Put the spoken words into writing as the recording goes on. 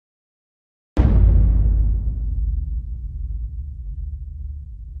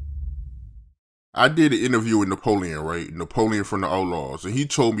I did an interview with Napoleon, right? Napoleon from the Outlaws, and he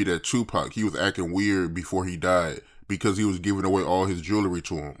told me that Tupac, he was acting weird before he died because he was giving away all his jewelry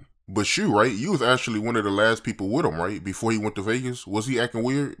to him. But you, right? You was actually one of the last people with him, right? Before he went to Vegas. Was he acting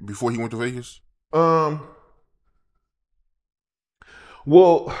weird before he went to Vegas? Um,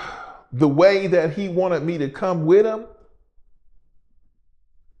 well, the way that he wanted me to come with him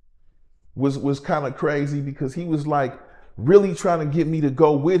was kind of crazy because he was like really trying to get me to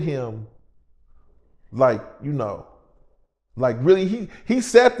go with him, like like really he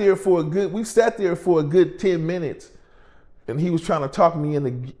sat there for a good we sat there for a good 10 minutes, and he was trying to talk me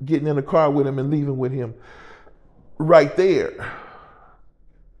into getting in the car with him and leaving with him right there.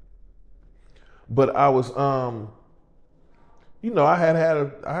 But I was I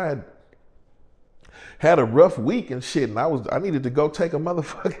had a rough week and shit, and I needed to go take a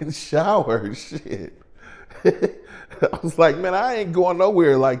motherfucking shower and shit. I was like, man, I ain't going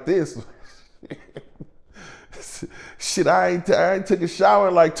nowhere like this. Shit, I ain't took a shower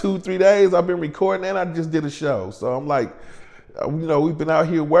in like 2 3 days. I've been recording and I just did a show, so I'm like, we've been out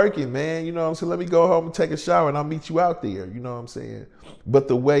here working, man. You know what I'm saying? Let me go home and take a shower, and I'll meet you out there. You know what I'm saying? But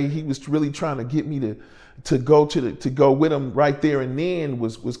the way he was really trying to get me to go with him right there and then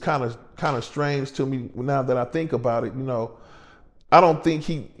was kind of strange to me. Now that I think about it, I don't think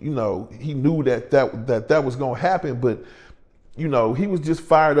he knew that was gonna happen, but he was just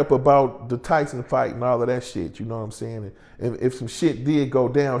fired up about the Tyson fight and all of that shit. You know what I'm saying? And if some shit did go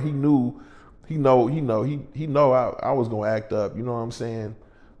down, he know I was gonna act up. You know what I'm saying?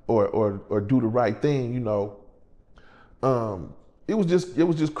 Or do the right thing. It was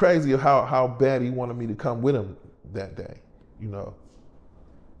just crazy how bad he wanted me to come with him that day. You know.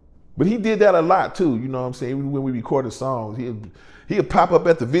 But he did that a lot too, you know what I'm saying? Even when we recorded songs, he'd pop up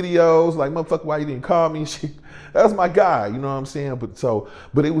at the videos like, motherfucker, why you didn't call me? That's my guy, you know what I'm saying?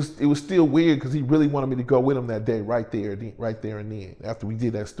 But it was still weird because he really wanted me to go with him that day, right there and then, after we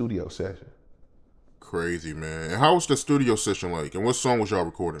did that studio session. Crazy, man. And how was the studio session like? And what song was y'all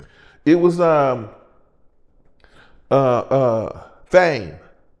recording? It was Fame.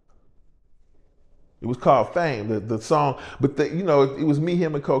 It was called Fame, the song, but it was me,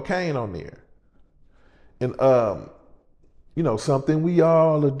 him, and Cocaine on there, and something we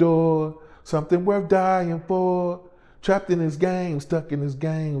all adore, something worth dying for. Trapped in his game, stuck in his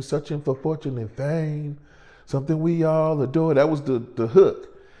game, searching for fortune and fame. Something we all adore. That was the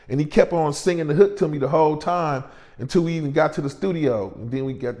hook. And he kept on singing the hook to me the whole time until we even got to the studio. And then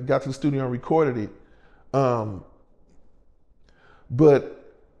we got to the studio and recorded it. But,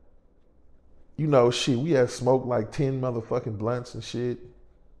 shit, we had smoked like 10 motherfucking blunts and shit.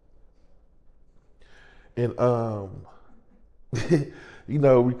 And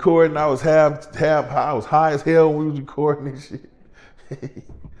recording. I was I was high as hell when we was recording this shit.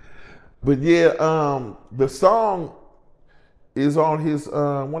 But yeah, the song is on his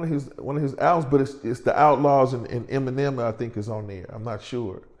one of his albums, but it's the Outlaws and Eminem, I think, is on there. I'm not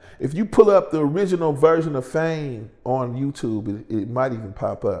sure. If you pull up the original version of Fame on YouTube, it might even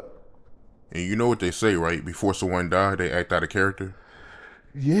pop up. And you know what they say, right? Before someone die, they act out of character.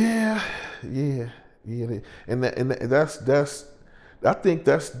 Yeah, yeah, yeah. That's I think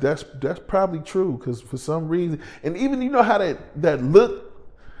that's probably true because for some reason, and even how that look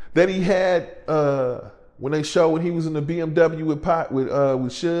that he had when they showed when he was in the BMW with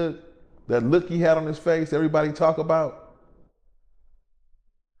Suge, that look he had on his face, everybody talk about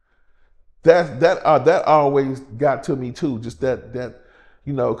that always got to me too. Just that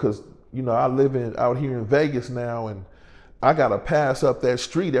because I live out here in Vegas now, and I gotta pass up that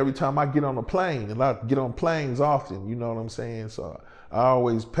street every time I get on a plane, and I get on planes often. You know what I'm saying? So I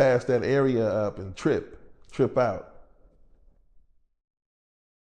always pass that area up and trip out.